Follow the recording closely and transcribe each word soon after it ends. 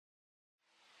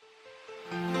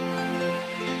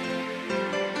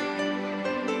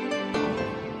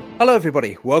Hello,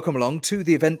 everybody. Welcome along to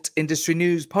the Event Industry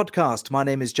News podcast. My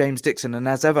name is James Dixon, and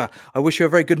as ever, I wish you a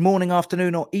very good morning,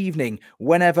 afternoon, or evening,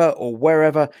 whenever or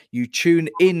wherever you tune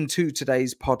in to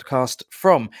today's podcast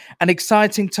from. And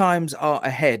exciting times are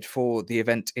ahead for the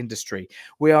event industry.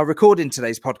 We are recording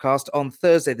today's podcast on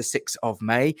Thursday, the 6th of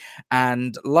May,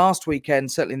 and last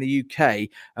weekend, certainly in the UK,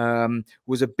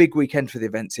 was a big weekend for the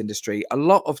events industry. A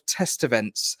lot of test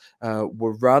events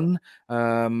were run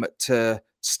to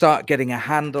start getting a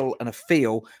handle and a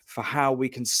feel for how we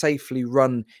can safely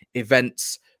run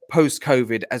events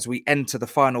post-COVID as we enter the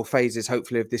final phases,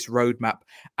 hopefully, of this roadmap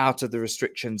out of the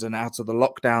restrictions and out of the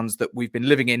lockdowns that we've been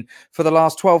living in for the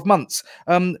last 12 months.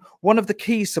 One of the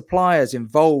key suppliers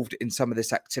involved in some of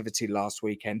this activity last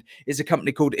weekend is a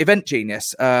company called Event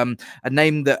Genius, a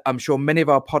name that I'm sure many of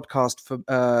our podcast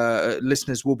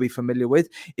listeners will be familiar with.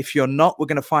 If you're not, we're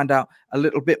going to find out a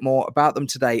little bit more about them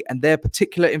today and their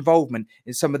particular involvement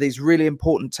in some of these really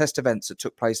important test events that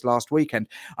took place last weekend.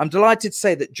 I'm delighted to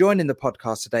say that joining the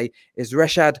podcast today is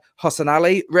Reshad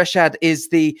Hossanali. Reshad is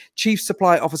the Chief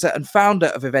Supply Officer and founder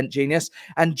of Event Genius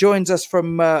and joins us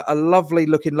from a lovely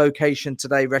looking location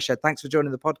today. Reshad, thanks for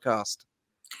joining the podcast.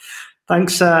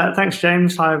 Thanks,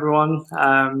 James. Hi, everyone.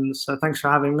 So thanks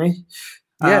for having me.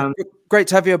 Yeah, great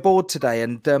to have you aboard today.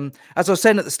 And as I was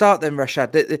saying at the start then,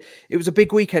 Reshad, it was a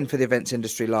big weekend for the events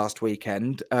industry last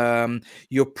weekend.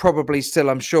 You're probably still,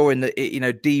 I'm sure, in the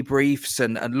debriefs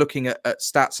and looking at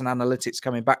stats and analytics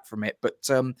coming back from it. But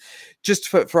just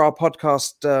for our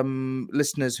podcast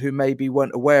listeners who maybe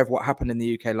weren't aware of what happened in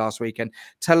the UK last weekend,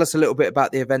 tell us a little bit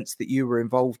about the events that you were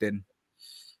involved in.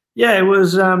 Yeah, it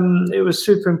was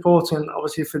super important,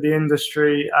 obviously, for the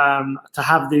industry to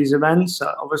have these events.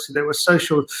 Obviously, there was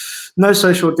no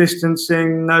social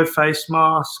distancing, no face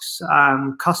masks.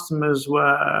 Customers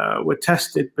were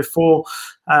tested before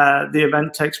the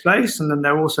event takes place, and then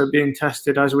they're also being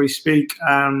tested as we speak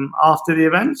after the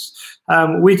events.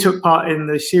 We took part in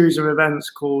the series of events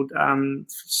called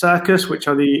Circus, which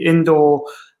are the indoor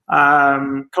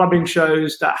clubbing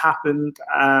shows that happened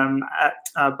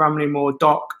at Bramley Moor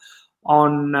Dock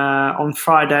on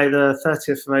Friday, the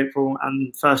 30th of April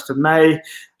and 1st of May.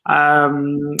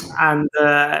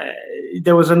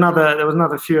 There was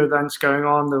another few events going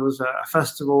on. There was a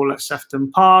festival at Sefton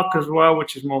Park as well,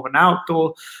 which is more of an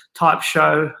outdoor type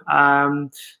show.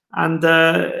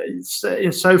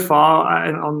 So far,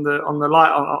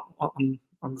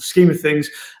 on the scheme of things,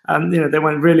 they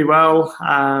went really well.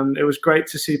 It was great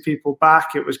to see people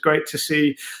back. It was great to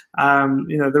see,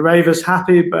 the ravers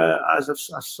happy. But as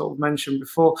I've sort of mentioned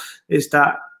before, is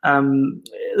that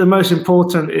the most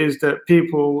important is that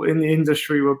people in the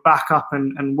industry were back up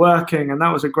and working. And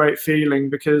that was a great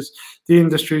feeling because the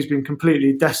industry has been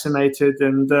completely decimated.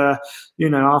 And,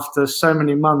 after so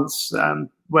many months,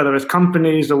 whether it's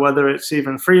companies or whether it's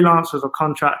even freelancers or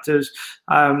contractors,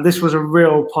 this was a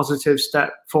real positive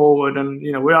step forward. And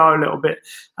we are a little bit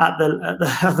at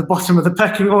the bottom of the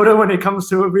pecking order when it comes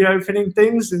to reopening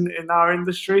things in our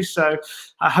industry. So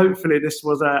hopefully this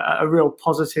was a real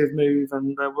positive move,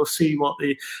 and we'll see what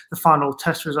the final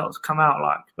test results come out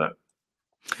like. But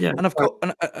yeah, and of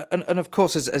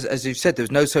course, as you said, there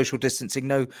was no social distancing,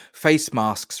 no face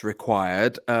masks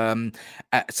required.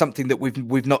 Something that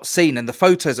we've not seen, and the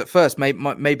photos at first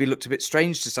maybe looked a bit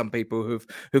strange to some people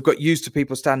who've got used to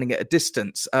people standing at a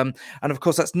distance. And of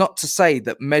course, that's not to say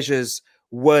that measures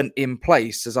weren't in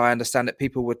place. As I understand it,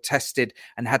 people were tested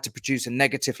and had to produce a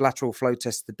negative lateral flow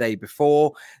test the day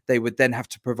before. They would then have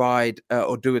to provide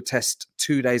or do a test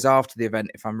 2 days after the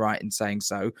event, if I'm right in saying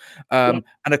so. And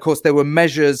of course, there were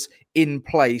measures in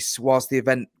place whilst the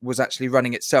event was actually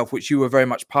running itself, which you were very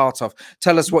much part of.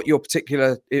 Tell us what your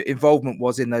particular involvement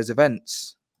was in those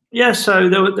events. Yeah, so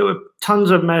there were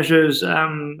tons of measures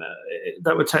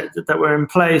that were in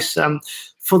place.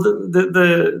 For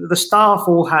the staff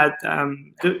all had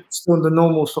still the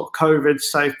normal sort of COVID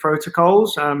safe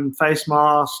protocols, face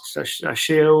masks,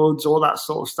 shields, all that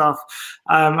sort of stuff.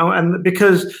 And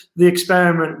because the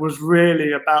experiment was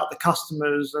really about the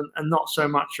customers and not so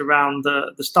much around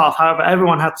the staff. However,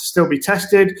 everyone had to still be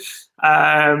tested. For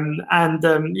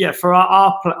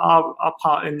our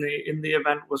part in the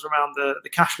event was around the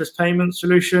cashless payment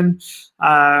solution,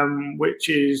 which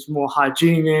is more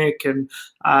hygienic and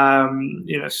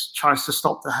tries to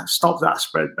stop that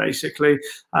spread basically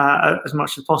as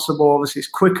much as possible. Obviously, it's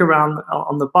quick around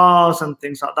on the bars and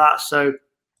things like that, so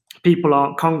people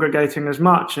aren't congregating as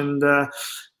much. And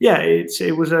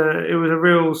it was a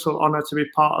real sort of honor to be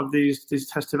part of these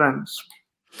test events.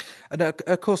 And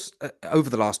of course, over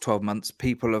the last 12 months,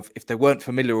 people have, if they weren't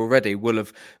familiar already, will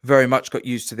have very much got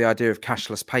used to the idea of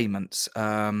cashless payments.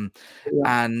 And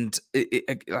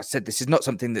like I said, this is not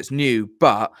something that's new,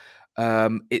 but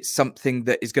it's something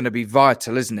that is going to be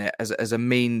vital, isn't it, as a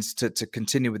means to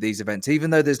continue with these events. Even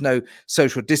though there's no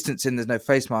social distancing, there's no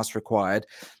face mask required,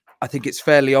 I think it's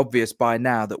fairly obvious by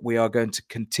now that we are going to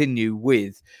continue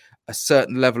with a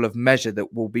certain level of measure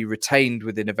that will be retained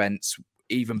within events,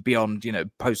 even beyond,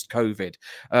 post-COVID.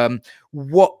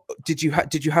 What did you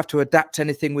have to adapt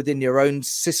anything within your own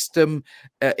system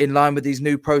in line with these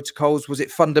new protocols? Was it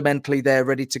fundamentally there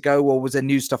ready to go, or was there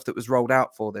new stuff that was rolled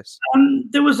out for this?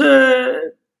 There was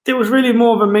really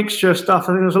more of a mixture of stuff. I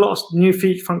think there was a lot of new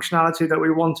feature functionality that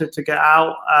we wanted to get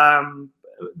out.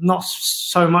 Not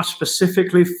so much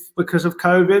specifically because of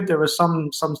COVID. There was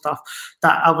some stuff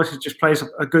that obviously just plays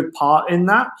a good part in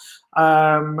that.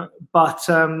 But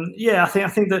I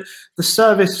think that the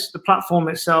service, the platform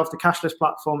itself, the cashless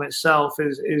platform itself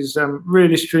is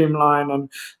really streamlined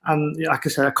and like I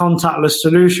said, a contactless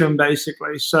solution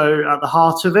basically. So at the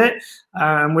heart of it,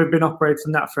 we've been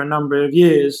operating that for a number of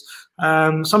years.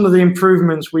 Some of the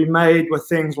improvements we made were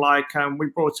things like we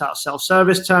brought out a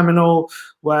self-service terminal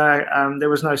where there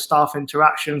was no staff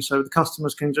interaction, so the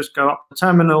customers can just go up the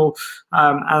terminal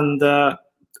and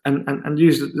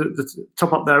use the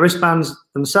top up their wristbands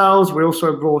themselves. We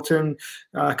also brought in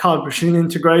card machine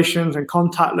integrations and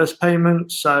contactless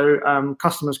payments, so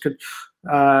customers could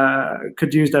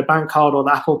use their bank card or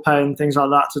the Apple Pay and things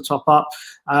like that to top up.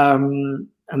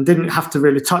 And didn't have to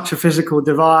really touch a physical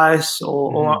device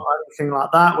or anything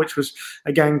like that, which was,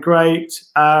 again, great.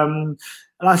 As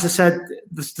I said,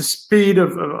 the speed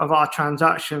of our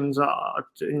transactions are,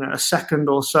 a second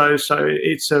or so. So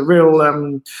it's a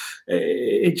real.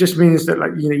 It just means that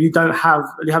you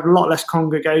have a lot less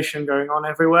congregation going on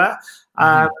everywhere,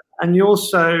 and you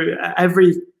also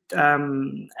every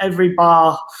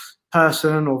bar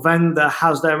person or vendor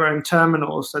has their own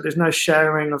terminals, so there's no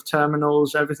sharing of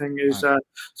terminals. Everything is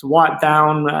wiped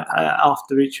down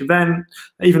after each event.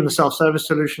 Even the self-service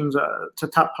solutions to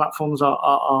tap platforms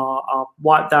are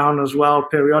wiped down as well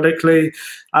periodically.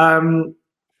 There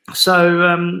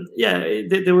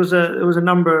was a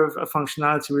number of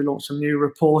functionality. We launched some new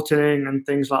reporting and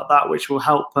things like that, which will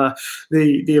help the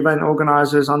event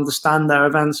organizers understand their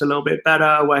events a little bit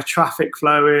better, where traffic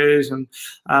flow is, and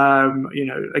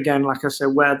again, like I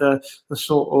said, where the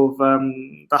sort of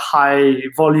the high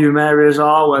volume areas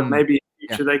are, where maybe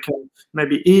they can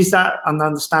maybe ease that and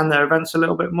understand their events a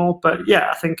little bit more. But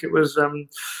I think it was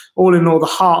all in all, the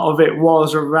heart of it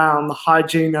was around the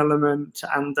hygiene element,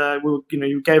 and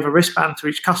you gave a wristband to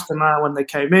each customer when they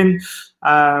came in,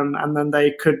 and then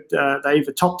they could they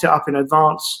either topped it up in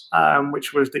advance,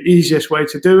 which was the easiest way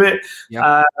to do it,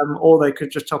 or they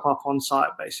could just top up on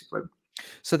site basically.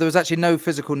 So there was actually no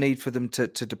physical need for them to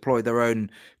deploy their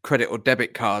own credit or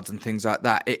debit cards and things like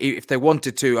that. If they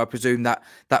wanted to, I presume that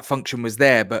function was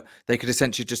there, but they could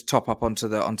essentially just top up onto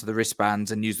the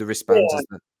wristbands and use the wristbands as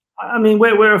the... I mean,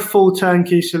 we're a full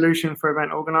turnkey solution for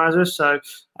event organizers. So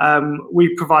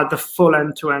we provide the full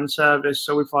end-to-end service.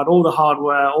 So we provide all the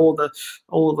hardware, all the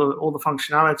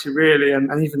functionality really,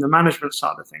 and even the management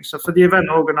side of things. So for the event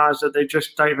organizer, they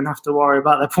just don't even have to worry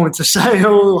about their point of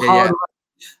sale, hardware.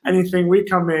 Anything. We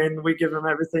come in, we give them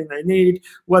everything they need.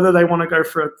 Whether they want to go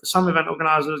for some event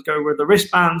organizers go with the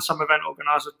wristband, some event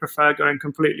organizers prefer going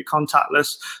completely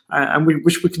contactless, and we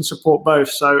can support both.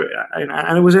 So and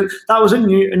that was a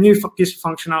new piece of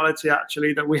functionality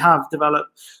actually that we have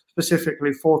developed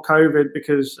specifically for COVID,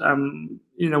 because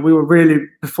we were really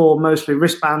before mostly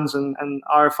wristbands and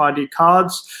RFID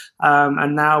cards,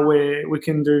 and now we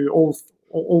can do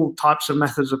all types of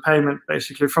methods of payment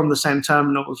basically from the same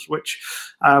terminals, which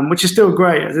is still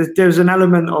great. There's an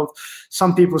element of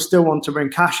some people still want to bring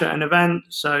cash at an event,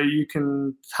 so you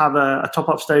can have a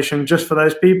top-up station just for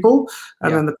those people,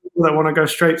 and then the people that want to go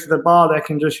straight to the bar, they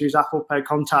can just use Apple Pay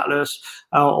contactless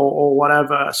or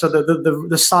whatever, so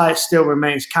the site still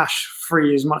remains cash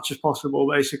free as much as possible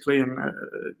basically, and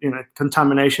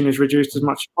contamination is reduced as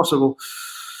much as possible.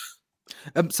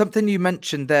 Something you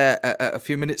mentioned there a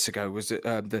few minutes ago was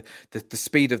the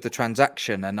speed of the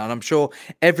transaction, and I'm sure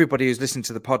everybody who's listening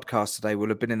to the podcast today will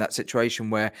have been in that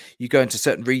situation where you go into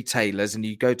certain retailers and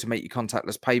you go to make your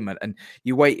contactless payment, and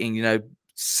you're waiting,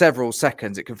 several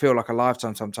seconds. It can feel like a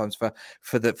lifetime sometimes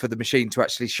for the machine to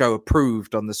actually show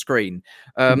approved on the screen.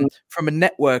 From a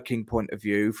networking point of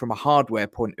view, from a hardware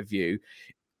point of view,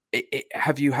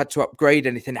 have you had to upgrade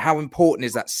anything? How important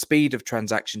is that speed of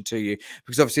transaction to you?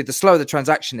 Because obviously the slower the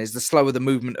transaction is, the slower the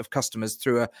movement of customers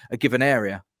through a given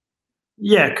area.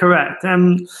 Yeah, correct.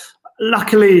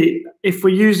 luckily, if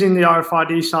we're using the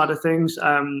RFID side of things,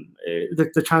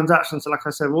 the transactions, like I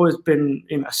said, have always been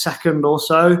in a second or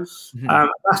so. Mm-hmm.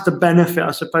 That's the benefit,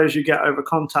 I suppose, you get over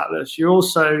contactless. You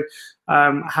also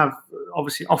have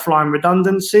obviously offline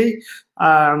redundancy.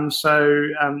 So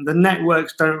the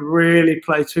networks don't really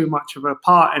play too much of a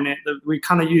part in it. We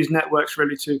kind of use networks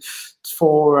really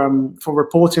for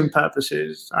reporting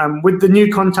purposes. With the new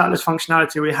contactless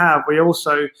functionality we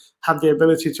also have the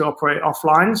ability to operate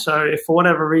offline. So if for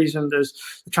whatever reason the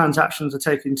transactions are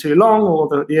taking too long, or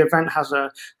the event has a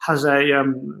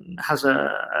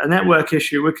network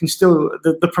issue, we can still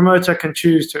the promoter can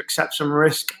choose to accept some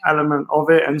risk element of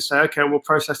it and say, okay, we'll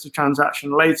process the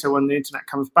transaction later when the internet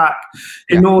comes back,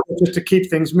 in order just to keep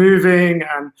things moving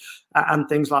and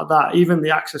things like that. Even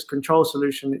the access control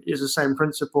solution is the same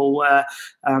principle, where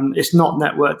it's not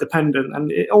network dependent,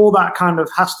 and all that kind of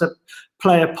has to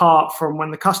play a part from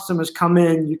when the customers come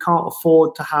in. You can't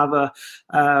afford to have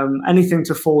anything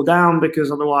to fall down,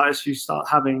 because otherwise you start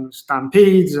having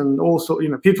stampedes and all sorts,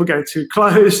 people getting too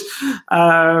close.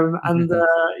 And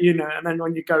then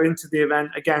when you go into the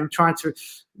event, again, trying to,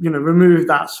 remove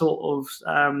that sort of,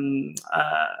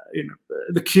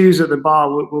 the queues at the bar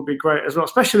will be great as well,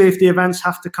 especially if the events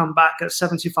have to come back at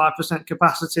 75%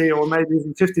 capacity or maybe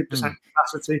even 50%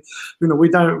 capacity. We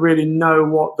don't really know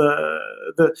what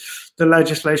the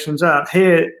legislations are.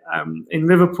 Here in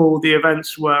Liverpool, the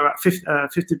events were at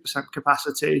 50%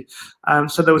 capacity.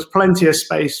 So there was plenty of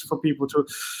space for people to,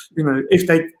 if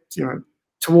they,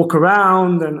 to walk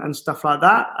around and stuff like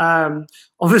that.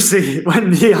 Obviously,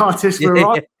 when the artists were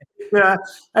on,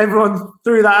 everyone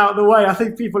threw that out of the way. I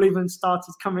think people even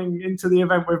started coming into the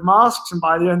event with masks, and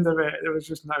by the end of it, there was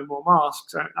just no more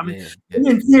masks. So, I mean,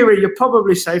 in theory, you're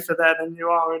probably safer there than you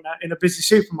are in a busy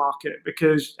supermarket,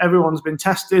 because everyone's been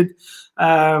tested.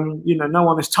 No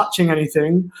one is touching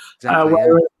anything.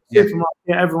 Exactly,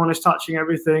 supermarket, everyone is touching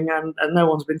everything, and no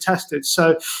one's been tested.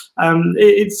 So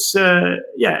it's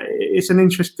an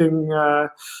interesting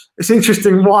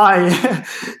why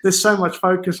there's so much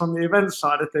focus on the event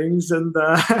side of things, and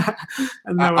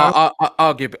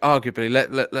arguably,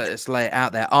 let's lay it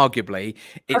out there. Arguably,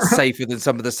 it's safer than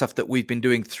some of the stuff that we've been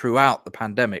doing throughout the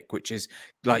pandemic, which is,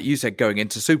 like you said, going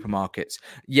into supermarkets.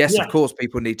 Yes, of course,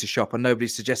 people need to shop, and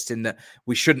nobody's suggesting that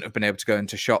we shouldn't have been able to go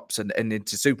into shops and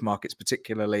into supermarkets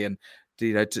particularly, and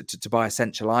to buy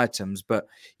essential items. But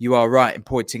you are right in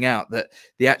pointing out that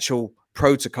the actual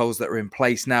protocols that are in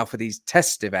place now for these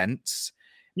test events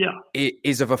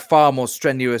is of a far more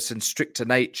strenuous and stricter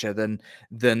nature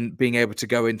than being able to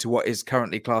go into what is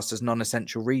currently classed as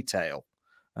non-essential retail.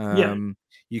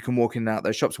 You can walk in and out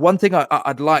those shops. One thing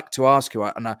I'd like to ask you,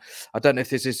 and I don't know if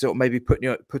this is sort of maybe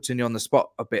putting you on the spot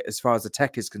a bit as far as the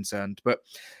tech is concerned, but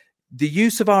the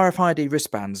use of RFID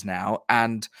wristbands now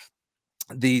and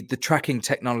the tracking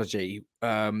technology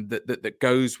that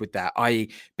goes with that,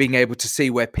 i.e. being able to see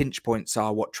where pinch points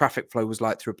are, what traffic flow was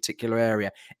like through a particular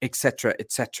area, etc.,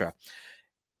 etc.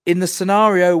 In the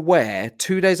scenario where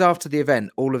 2 days after the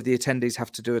event, all of the attendees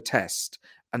have to do a test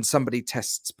and somebody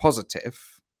tests positive,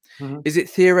 is it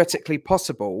theoretically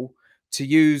possible to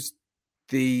use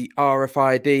the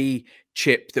RFID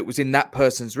chip that was in that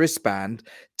person's wristband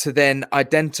to then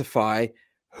identify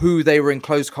who they were in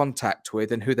close contact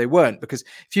with and who they weren't? Because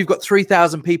if you've got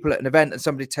 3,000 people at an event and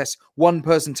one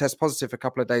person tests positive a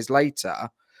couple of days later,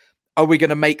 are we going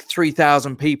to make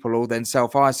 3,000 people all then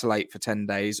self-isolate for 10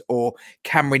 days? Or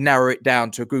can we narrow it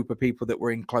down to a group of people that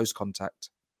were in close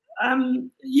contact? I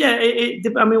mean,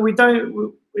 we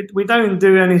don't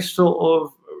do any sort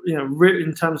of,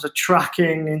 in terms of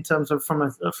tracking, in terms of from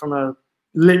a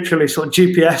literally sort of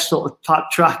GPS sort of type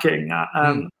tracking.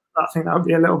 I think that would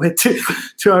be a little bit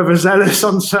too overzealous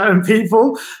on certain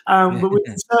people. But we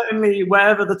can certainly,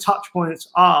 wherever the touch points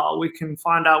are, we can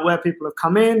find out where people have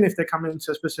come in, if they come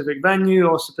into a specific venue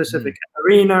or specific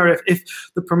arena, if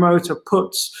the promoter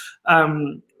puts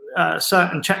certain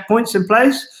checkpoints in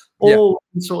place, or we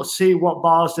can sort of see what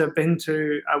bars they've been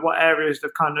to, what areas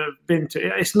they've kind of been to.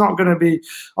 It's not going to be,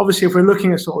 obviously, if we're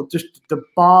looking at sort of just the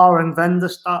bar and vendor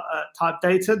type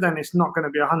data, then it's not going to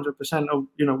be 100% of,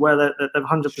 where they've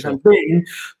 100% been.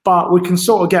 But we can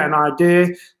sort of get an idea.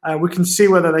 We can see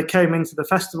whether they came into the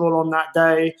festival on that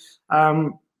day.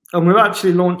 And we're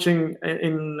actually launching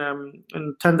in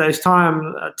 10 days'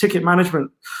 time ticket management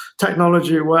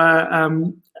technology where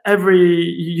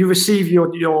you receive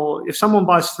your if someone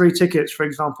buys 3 tickets, for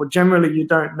example, generally you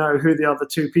don't know who the other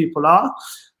 2 people are.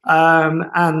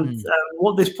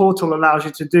 What this portal allows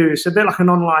you to do is a bit like an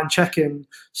online check-in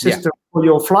system for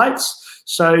your flights.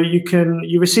 So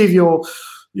you receive your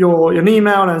an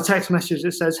email and a text message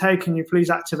that says, hey, can you please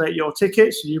activate your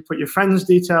tickets? You put your friends'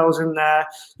 details in there.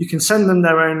 You can send them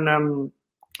their own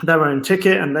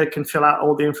ticket, and they can fill out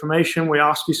all the information. We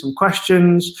ask you some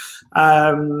questions,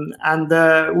 and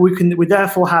we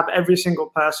therefore have every single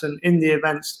person in the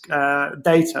event's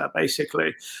data,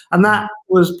 basically. And that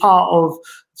was part of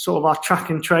sort of our track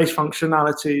and trace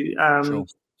functionality, Sure.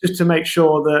 just to make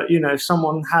sure that, if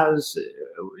someone has,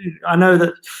 I know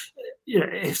that,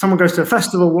 if someone goes to a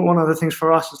festival, one of the things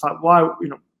for us is like, why,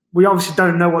 we obviously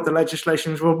don't know what the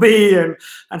legislations will be and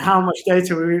how much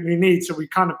data we need. So we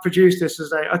kind of produce this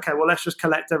as okay, well, let's just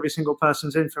collect every single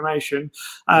person's information,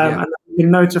 and we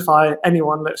can notify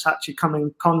anyone that's actually come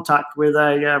in contact with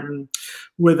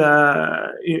with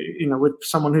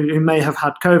someone who may have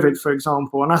had COVID, for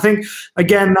example. And I think,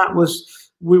 again, that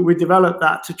was, we developed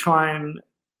that to try and,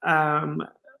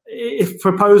 if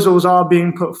proposals are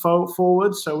being put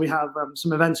forward, so we have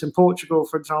some events in Portugal,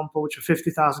 for example, which are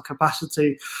 50,000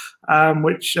 capacity,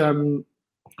 which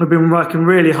we've been working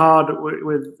really hard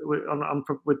with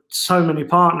so many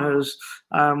partners.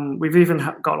 We've even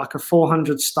got like a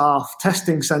 400 staff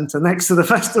testing center next to the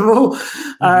festival,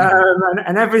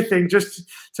 and everything, just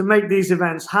to make these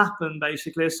events happen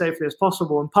basically as safely as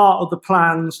possible. And part of the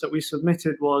plans that we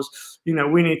submitted was,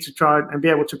 we need to try and be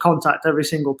able to contact every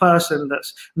single person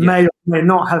that's may or may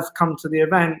not have come to the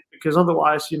event, because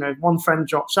otherwise, if one friend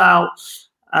drops out,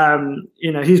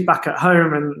 he's back at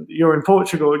home and you're in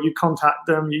Portugal, you contact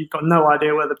them, you've got no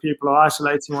idea whether people are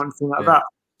isolating or anything like that.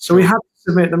 So we have to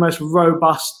submit the most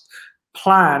robust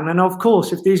plan. And of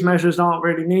course, if these measures aren't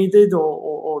really needed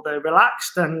or they're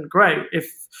relaxed, then great.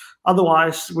 If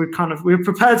otherwise, we're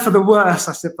prepared for the worst,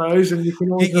 I suppose. And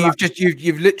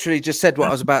you've literally just said what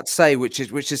I was about to say, which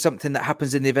is something that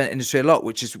happens in the event industry a lot,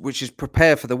 which is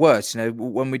prepare for the worst.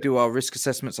 When we do our risk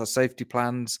assessments, our safety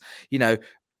plans,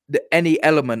 any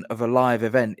element of a live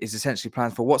event is essentially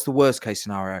planned for what's the worst case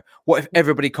scenario. What if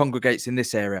everybody congregates in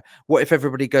this area? What if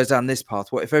everybody goes down this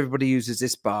path? What if everybody uses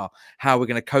this bar? How are we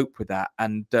going to cope with that?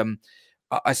 And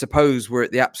I suppose we're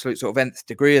at the absolute sort of nth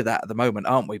degree of that at the moment,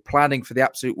 aren't we? Planning for the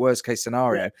absolute worst case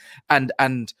scenario,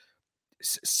 and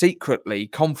secretly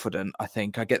confident. I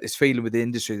think I get this feeling with the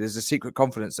industry. There's a secret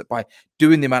confidence that by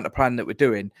doing the amount of planning that we're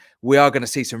doing, we are going to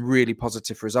see some really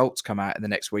positive results come out in the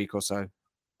next week or so.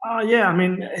 Yeah, I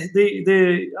mean,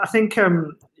 I think, like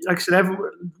I said,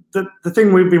 the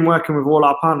thing we've been working with all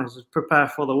our partners is prepare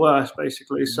for the worst,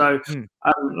 basically. So,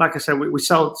 like I said, we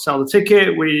sell the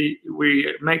ticket, we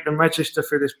make them register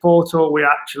through this portal. We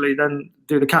actually then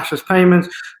do the cashless payments.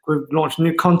 We've launched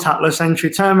new contactless entry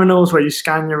terminals where you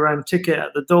scan your own ticket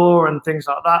at the door and things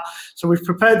like that. So we've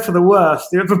prepared for the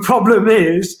worst. The problem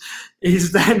is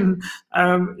then,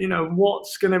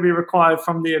 what's going to be required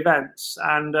from the events,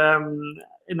 and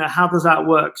how does that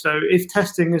work? So if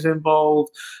testing is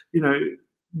involved,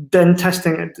 then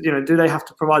testing, do they have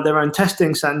to provide their own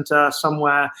testing center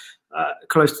somewhere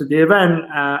close to the event?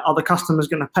 Are the customers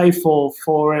going to pay for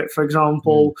it? For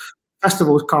example,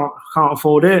 festivals can't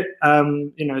afford it.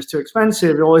 It's too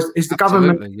expensive. Or is the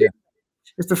government?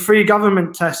 Is the free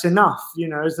government test enough?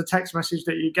 Is the text message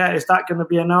that you get, is that going to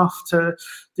be enough to,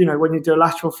 when you do a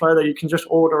lateral flow that you can just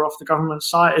order off the government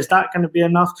site, is that going to be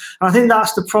enough? And I think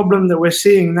that's the problem that we're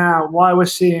seeing now, why we're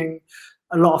seeing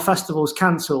a lot of festivals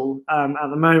cancel at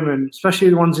the moment, especially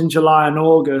the ones in July and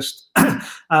August,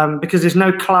 because there's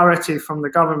no clarity from the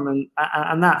government,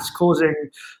 and that's causing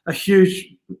a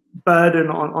huge burden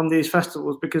on these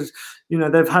festivals, because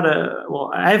they've had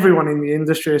everyone in the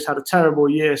industry has had a terrible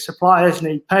year. Suppliers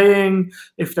need paying.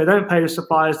 If they don't pay the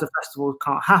suppliers, the festival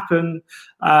can't happen.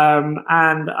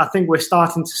 And I think we're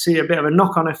starting to see a bit of a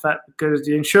knock-on effect, because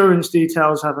the insurance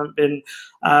details haven't been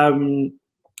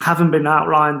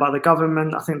outlined by the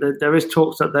government. I think that there is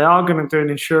talks that they are going to do an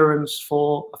insurance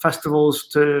for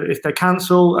festivals if they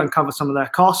cancel and cover some of their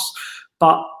costs,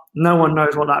 but no one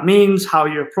knows what that means, how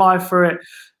you apply for it,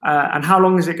 and how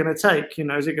long is it going to take?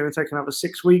 Is it going to take another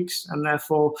 6 weeks? And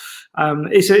therefore,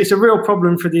 it's a real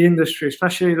problem for the industry,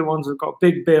 especially the ones that have got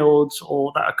big builds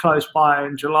or that are close by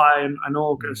in July and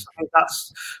August. I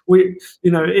think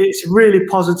it's really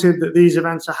positive that these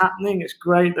events are happening. It's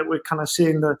great that we're kind of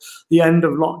seeing the end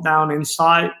of lockdown in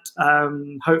sight.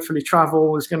 Hopefully,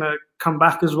 travel is going to come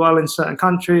back as well in certain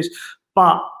countries,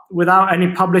 but without any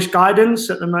published guidance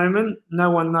at the moment, no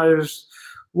one knows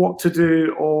what to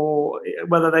do or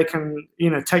whether they can,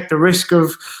 take the risk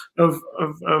of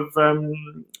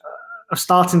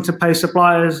starting to pay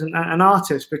suppliers and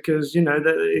artists, because then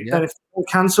if it all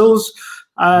cancels,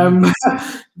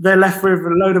 they're left with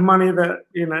a load of money that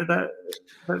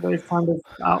they've kind of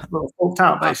forked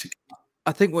out, basically.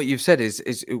 I think what you've said is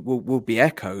it will be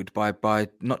echoed by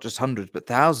not just hundreds but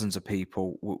thousands of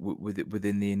people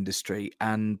within the industry.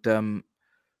 And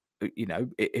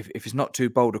if it's not too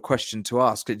bold a question to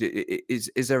ask,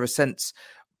 is there a sense,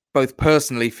 both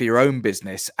personally for your own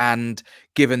business and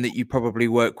given that you probably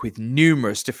work with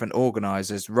numerous different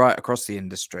organisers right across the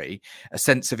industry, a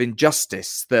sense of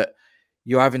injustice that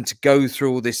you're having to go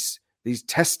through all these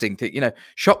testing things?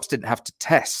 Shops didn't have to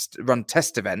run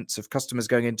test events of customers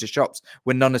going into shops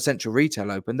when non-essential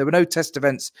retail opened. There were no test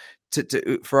events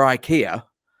for IKEA,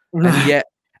 and yet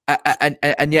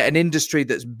an industry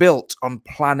that's built on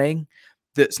planning,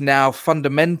 that's now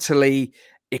fundamentally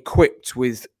equipped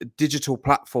with digital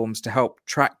platforms to help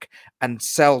track and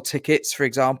sell tickets, for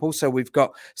example. So we've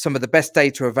got some of the best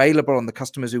data available on the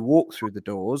customers who walk through the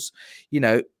doors.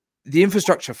 The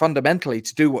infrastructure fundamentally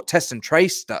to do what Test and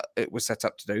Trace that it was set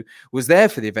up to do was there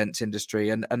for the events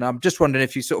industry. And I'm just wondering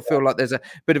if you sort of feel like there's a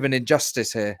bit of an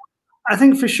injustice here. I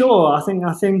think for sure. I think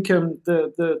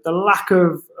the lack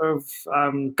of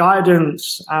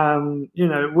guidance.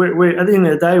 We're at the end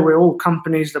of the day, we're all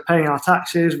companies that are paying our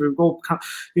taxes. We're all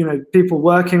people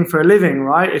working for a living,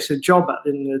 right? It's a job at the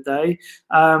end of the day.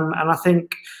 And I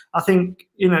think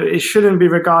it shouldn't be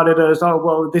regarded as, oh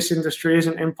well, this industry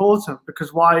isn't important,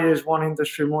 because why is one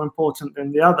industry more important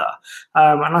than the other?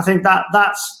 And I think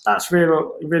that's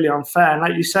really unfair. And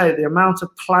like you say, the amount of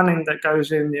planning that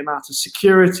goes in, the amount of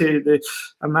security, the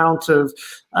amount of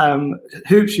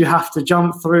hoops you have to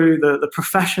jump through, the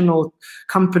professional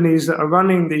companies that are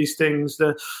running these things,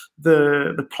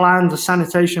 the plans, the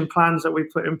sanitation plans that we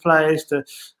put in place, the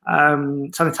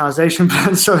sanitization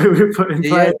plans, we put in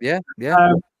place. Yeah.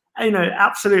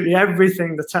 Absolutely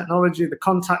everything, the technology, the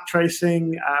contact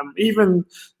tracing, even,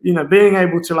 being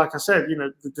able to, like I said,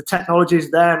 the technology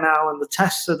is there now and the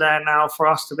tests are there now for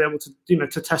us to be able to,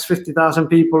 to test 50,000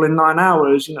 people in 9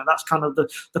 hours. That's kind of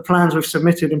the plans we've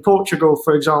submitted in Portugal,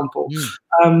 for example.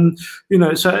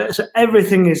 So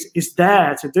everything is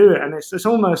there to do it. And it's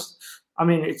almost,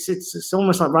 it's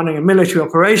almost like running a military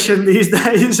operation these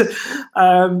days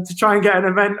to try and get an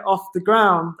event off the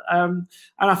ground. And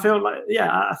I feel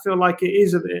like it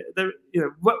is a bit,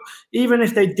 even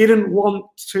if they didn't want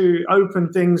to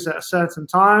open things at a certain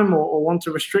time or want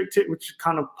to restrict it, which is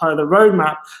kind of part of the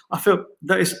roadmap, I feel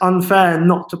that it's unfair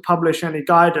not to publish any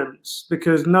guidance,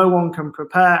 because no one can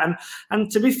prepare.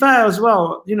 And to be fair as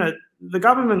well, the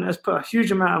government has put a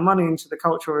huge amount of money into the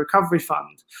Cultural Recovery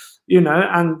Fund.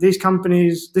 And these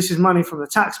companies, this is money from the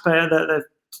taxpayer that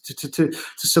to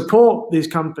support these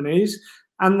companies.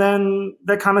 And then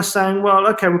they're kind of saying, well,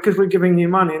 okay, because we're giving you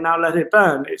money, now let it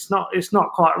burn. It's not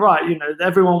quite right.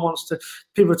 Everyone wants to,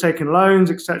 people are taking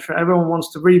loans, etc. Everyone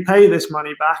wants to repay this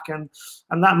money back. And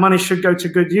that money should go to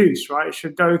good use, right? It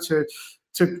should go to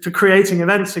creating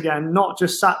events again, not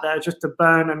just sat there just to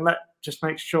burn and just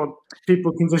make sure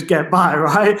people can just get by,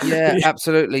 right? Yeah,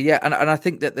 absolutely. Yeah. And I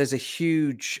think that there's a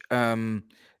huge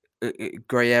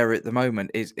grey area at the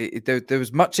moment. There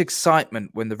was much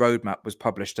excitement when the roadmap was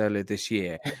published earlier this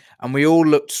year, and we all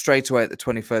looked straight away at the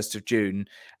 21st of June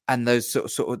and those sort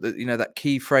of that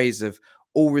key phrase of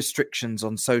all restrictions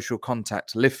on social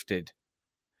contact lifted.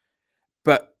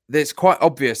 But it's quite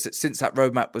obvious that since that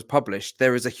roadmap was published,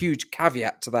 there is a huge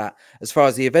caveat to that as far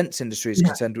as the events industry is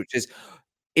concerned, which is,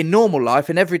 in normal life,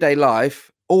 in everyday life,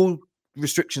 all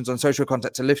restrictions on social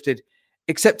contact are lifted,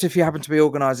 except if you happen to be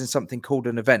organising something called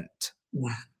an event.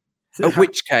 In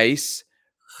which case,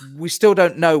 we still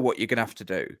don't know what you're going to have to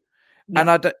do.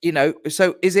 And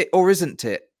so is it or isn't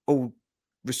it all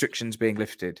restrictions being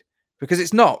lifted? Because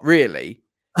it's not really.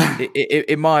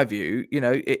 In my view,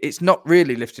 it's not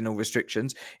really lifting all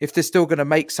restrictions if they're still going to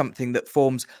make something that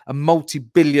forms a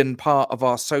multi-billion part of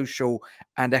our social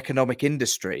and economic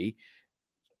industry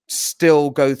still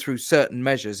go through certain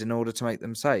measures in order to make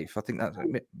them safe. I think that's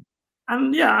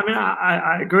And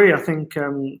I agree. I think,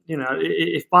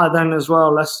 if by then as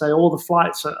well, let's say all the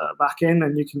flights are back in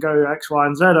and you can go X, Y,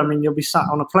 and Z, you'll be sat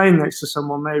on a plane next to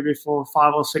someone maybe for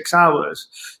 5 or 6 hours,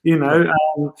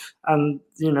 and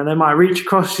they might reach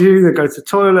across you, they go to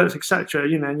toilets, etc.,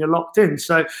 and you're locked in.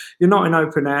 So you're not in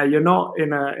open air, you're not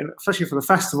in especially for the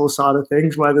festival side of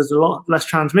things where there's a lot less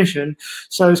transmission.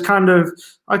 So it's kind of,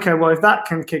 okay, well, if that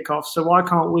can kick off, so why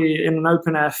can't we in an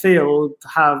open air field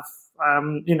have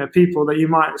people that you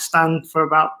might stand for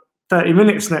about 30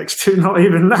 minutes next to, not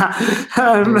even that.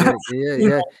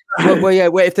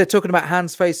 Well, if they're talking about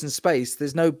hands, face and space,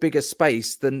 there's no bigger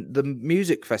space than the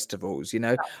music festivals,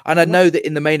 And I know that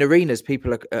in the main arenas,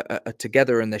 people are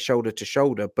together and they're shoulder to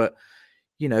shoulder. But,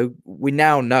 we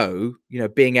now know,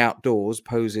 being outdoors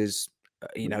poses,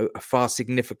 a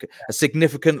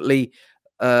significantly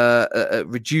a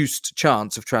reduced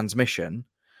chance of transmission.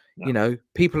 You know,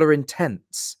 people are in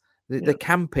tents. They're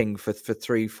camping for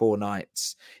 3-4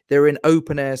 nights. They're in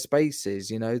open air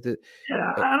spaces. You know that.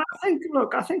 Yeah, and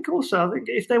I think also,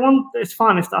 if they want, it's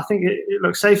fine. I think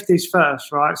look, safety's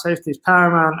first, right? Safety is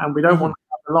paramount, and we don't want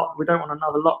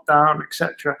another lockdown,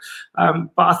 etc. But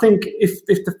I think if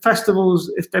the festivals,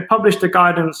 if they publish the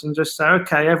guidance and just say,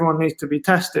 okay, everyone needs to be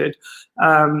tested,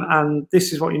 and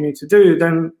this is what you need to do,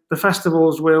 then the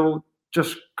festivals will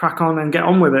just crack on and get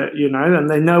on with it, you know, and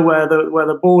they know where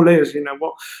the ball is, you know,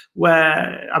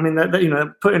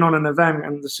 putting on an event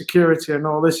and the security and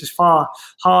all this is far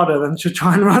harder than to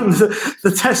try and run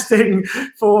the testing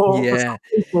for some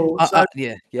people.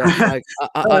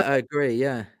 I agree.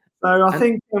 Yeah. So I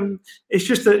think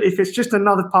if it's just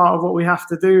another part of what we have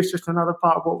to do, it's just another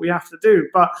part of what we have to do.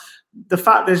 But the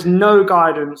fact there's no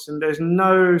guidance and there's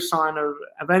no sign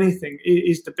of anything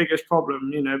is the biggest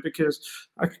problem, you know, because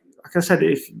like I said,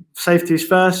 if safety is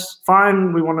first,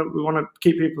 fine. We want to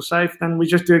keep people safe. Then we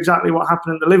just do exactly what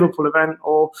happened at the Liverpool event,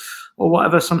 or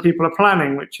whatever some people are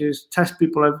planning, which is test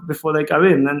people before they go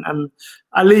in. And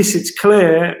at least it's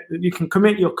clear that you can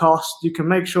commit your cost. You can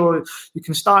make sure you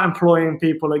can start employing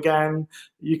people again.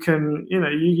 You can, you know,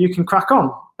 you can crack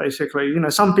on. Basically, you know,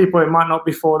 some people, it might not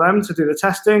be for them to do the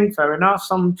testing. Fair enough.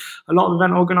 A lot of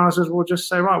event organisers will just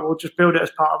say, right, we'll just build it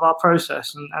as part of our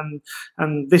process.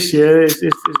 And this year is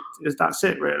that's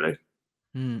it, really.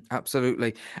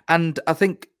 Absolutely. And I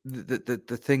think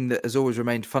the thing that has always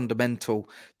remained fundamental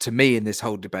to me in this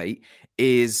whole debate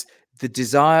is the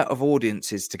desire of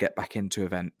audiences to get back into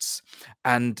events.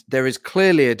 And there is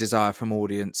clearly a desire from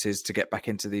audiences to get back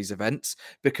into these events,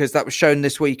 because that was shown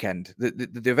this weekend. The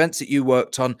events that you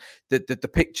worked on, the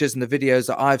pictures and the videos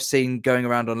that I've seen going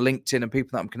around on LinkedIn and people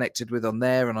that I'm connected with on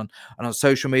there and on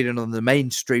social media and on the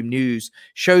mainstream news,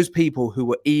 shows people who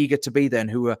were eager to be there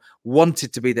and who were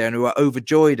wanted to be there and who are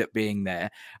overjoyed at being there.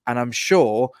 And I'm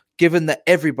sure, given that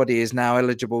everybody is now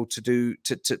eligible to do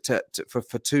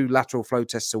for 2 lateral flow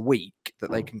tests a week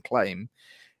that they can claim,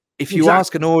 if you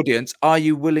ask an audience, are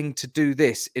you willing to do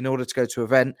this in order to go to an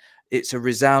event? It's a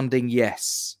resounding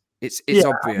yes. It's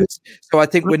obvious. So I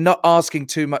think we're not asking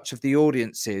too much of the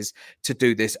audiences to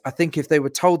do this. I think if they were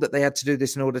told that they had to do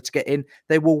this in order to get in,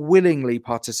 they will willingly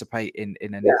participate in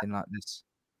anything like this.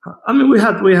 I mean, we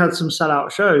had some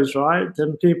sellout shows, right?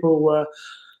 And people were.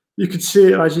 You could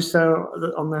see it, as you said,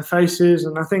 on their faces.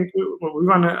 And I think we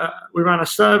ran a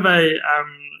survey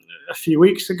a few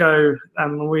weeks ago,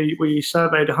 and we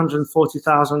surveyed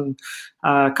 140,000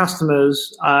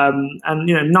 customers, and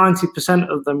 90%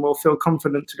 of them will feel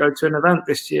confident to go to an event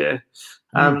this year.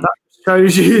 That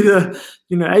shows you that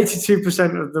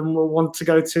 82% of them will want to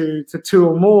go to 2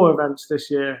 or more events this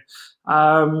year.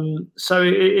 So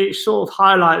it sort of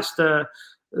highlights the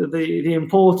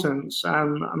importance. I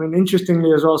mean,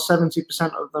 interestingly as well, 70%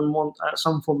 of them want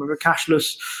some form of a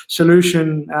cashless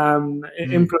solution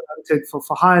implemented for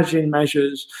hygiene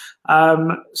measures.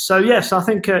 So yes, I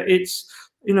think it's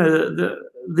the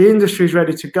industry is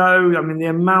ready to go. I mean, the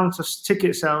amount of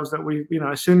ticket sales that we,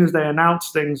 as soon as they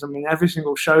announce things, I mean, every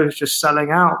single show is just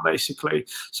selling out basically.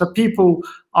 So people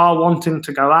are wanting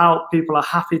to go out. People are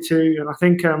happy to, and I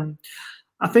think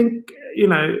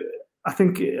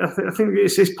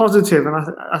it's positive, and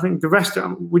I think the rest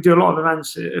we do a lot of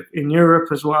events in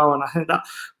Europe as well, and I think that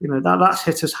that's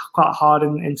hit us quite hard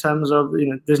in terms of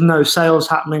there's no sales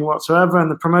happening whatsoever, and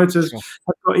the promoters have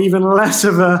got even less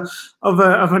of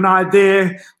an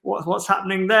idea what's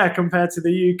happening there compared to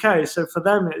the UK. So for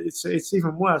them it's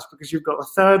even worse, because you've got the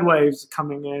third waves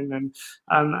coming in,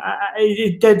 and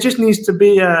there just needs to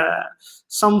be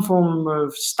some form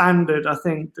of standard, I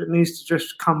think, that needs to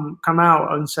just come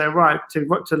out and say, right, to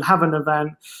have an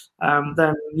event,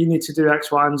 then you need to do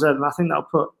X, Y, and Z. And I think that'll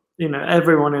put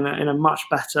everyone in a much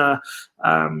better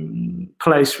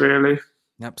place, really.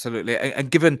 Absolutely. And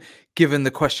given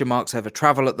the question marks over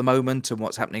travel at the moment and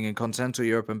what's happening in continental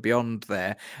Europe and beyond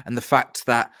there, and the fact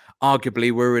that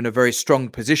arguably we're in a very strong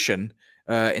position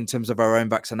in terms of our own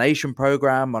vaccination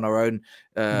program, on our own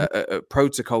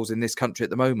protocols in this country at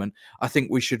the moment, I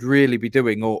think we should really be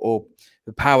doing, or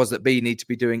the powers that be need to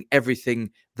be doing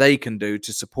everything they can do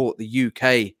to support the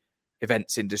UK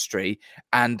events industry.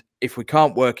 And if we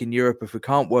can't work in Europe, if we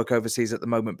can't work overseas at the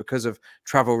moment because of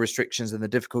travel restrictions and the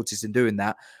difficulties in doing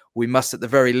that, we must at the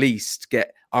very least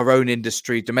get our own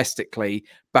industry domestically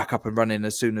back up and running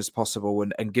as soon as possible,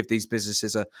 and give these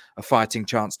businesses a fighting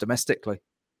chance domestically.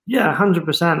 Yeah,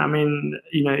 100%. I mean,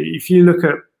 if you look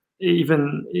at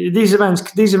even these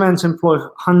events employ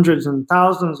hundreds and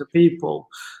thousands of people.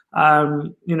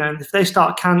 If they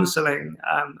start cancelling,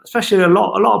 especially a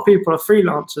lot of people are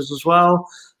freelancers as well,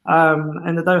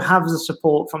 and they don't have the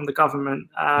support from the government.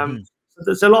 So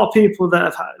there's a lot of people that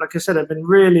have, like I said, have been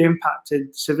really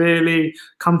impacted severely.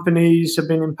 Companies have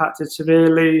been impacted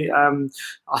severely.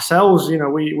 Ourselves, we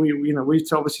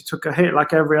obviously took a hit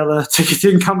like every other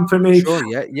ticketing company.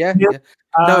 Sure, yeah.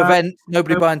 No event,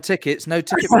 nobody buying tickets, no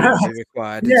ticket penalty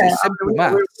required. It's simple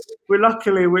math. We're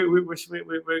luckily we're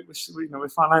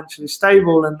financially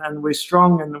stable and we're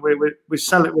strong, and we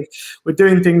sell it. We're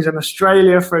doing things in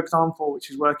Australia, for example, which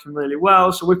is working really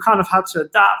well. So we've kind of had to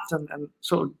adapt and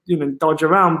sort of dodge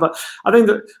around. But I think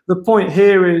that the point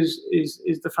here is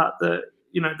the fact that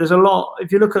there's a lot.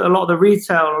 If you look at a lot of the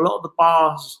retail, a lot of the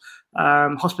bars.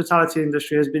 Hospitality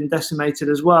industry has been decimated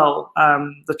as well.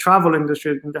 The travel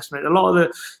industry has been decimated. A lot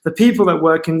of the people that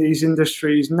work in these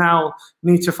industries now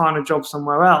need to find a job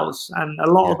somewhere else, and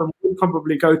a lot of them will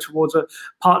probably go towards a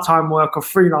part-time work or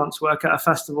freelance work at a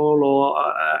festival or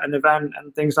an event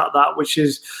and things like that, which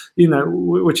is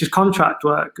contract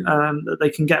work that they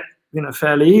can get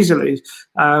fairly easily.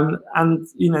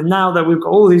 Now that we've got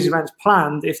all these events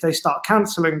planned, if they start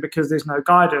cancelling because there's no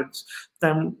guidance,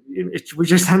 then we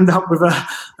just end up with a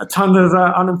ton of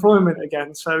unemployment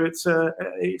again. So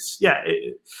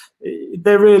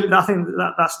they're really. I think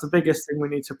that's the biggest thing we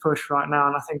need to push right now,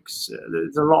 and I think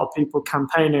there's a lot of people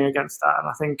campaigning against that. And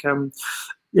I think,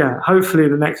 hopefully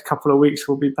the next couple of weeks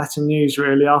will be better news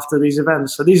really after these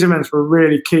events. So these events were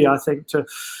really key, I think, to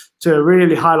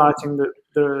really highlighting the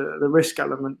risk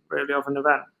element really of an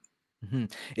event.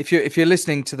 If you're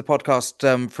listening to the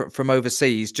podcast from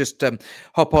overseas, just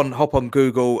hop on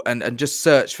Google and just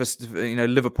search for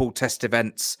Liverpool test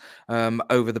events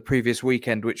over the previous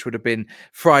weekend, which would have been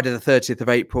Friday the 30th of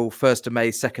April, 1st of May,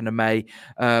 2nd of May,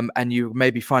 and you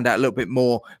maybe find out a little bit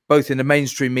more both in the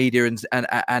mainstream media and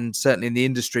certainly in the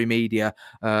industry media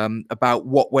about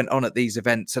what went on at these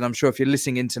events. And I'm sure if you're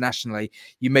listening internationally,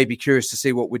 you may be curious to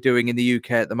see what we're doing in the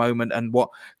UK at the moment and what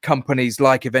companies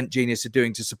like Event Genius are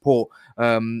doing to support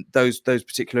those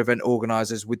particular event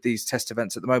organizers with these test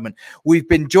events at the moment. We've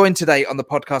been joined today on the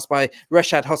podcast by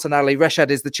Reshad Hossanali. Reshad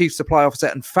is the Chief Supply Officer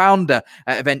and founder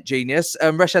at Event Genius.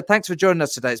 Reshad, thanks for joining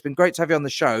us today. It's been great to have you on the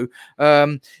show.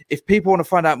 If people want to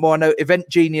find out more, I know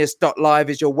eventgenius.live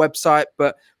is your website,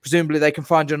 but presumably they can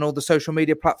find you on all the social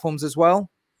media platforms as well.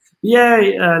 Yeah,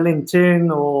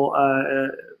 LinkedIn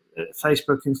or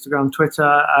Facebook, Instagram, Twitter,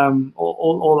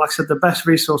 or like I said, the best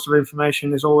resource of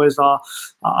information is always our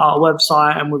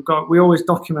website, and we always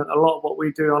document a lot of what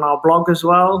we do on our blog as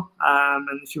well. And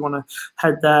if you want to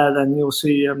head there, then you'll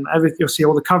see you'll see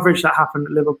all the coverage that happened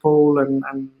at Liverpool and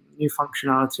new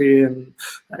functionality and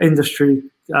industry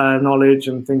knowledge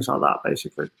and things like that,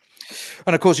 basically.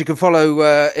 And of course, you can follow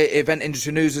Event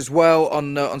Industry News as well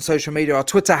on social media. Our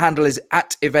Twitter handle is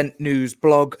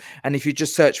 @EventNewsBlog. And if you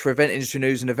just search for Event Industry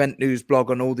News and Event News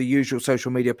Blog on all the usual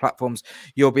social media platforms,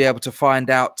 you'll be able to find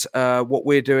out what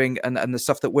we're doing and the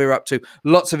stuff that we're up to.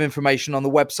 Lots of information on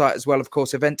the website as well, of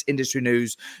course,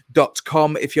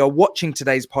 eventindustrynews.com. If you're watching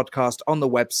today's podcast on the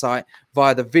website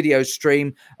via the video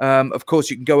stream, of course,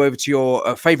 you can go over to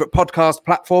your favorite podcast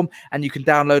platform and you can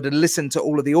download and listen to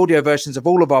all of the audio versions of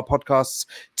all of our podcasts,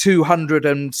 200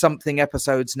 and something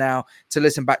episodes now to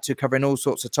listen back to, covering all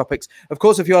sorts of topics. Of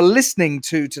course, if you're listening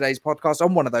to today's podcast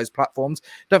on one of those platforms,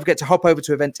 don't forget to hop over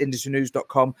to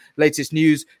eventindustrynews.com. Latest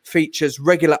news, features,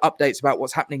 regular updates about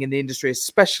what's happening in the industry,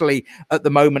 especially at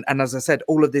the moment. And as I said,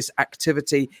 all of this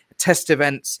activity, test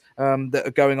events that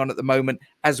are going on at the moment,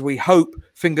 as we hope,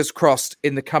 fingers crossed,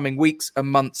 in the coming weeks and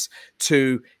months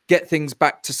to get things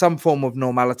back to some form of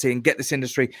normality and get this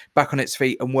industry back on its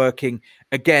feet and working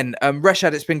again.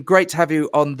 Reshad, it's been great to have you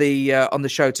on the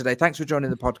show today. Thanks for joining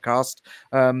the podcast.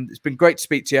 It's been great to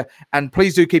speak to you, and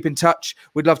please do keep in touch.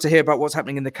 We'd love to hear about what's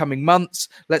happening in the coming months.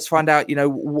 Let's find out,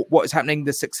 what is happening,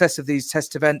 the success of these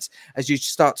test events as you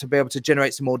start to be able to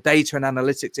generate some more data and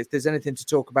analytics. If there's anything to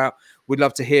talk about, we'd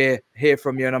love to hear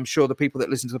from you, and I'm sure the people that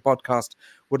listen to the podcast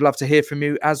would love to hear from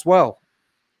you as well.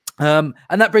 And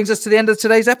that brings us to the end of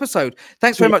today's episode.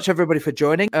 Thanks very much, everybody, for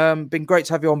joining. Been great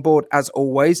to have you on board, as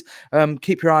always.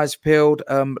 Keep your eyes peeled.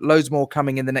 Loads more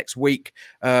coming in the next week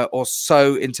or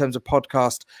so in terms of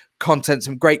podcast content.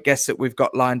 Some great guests that we've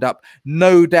got lined up.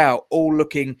 No doubt all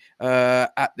looking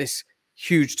at this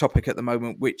huge topic at the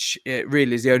moment, which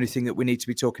really is the only thing that we need to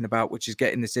be talking about, which is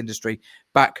getting this industry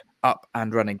back up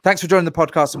and running. Thanks for joining the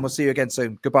podcast, and we'll see you again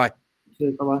soon. Goodbye.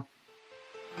 Bye-bye.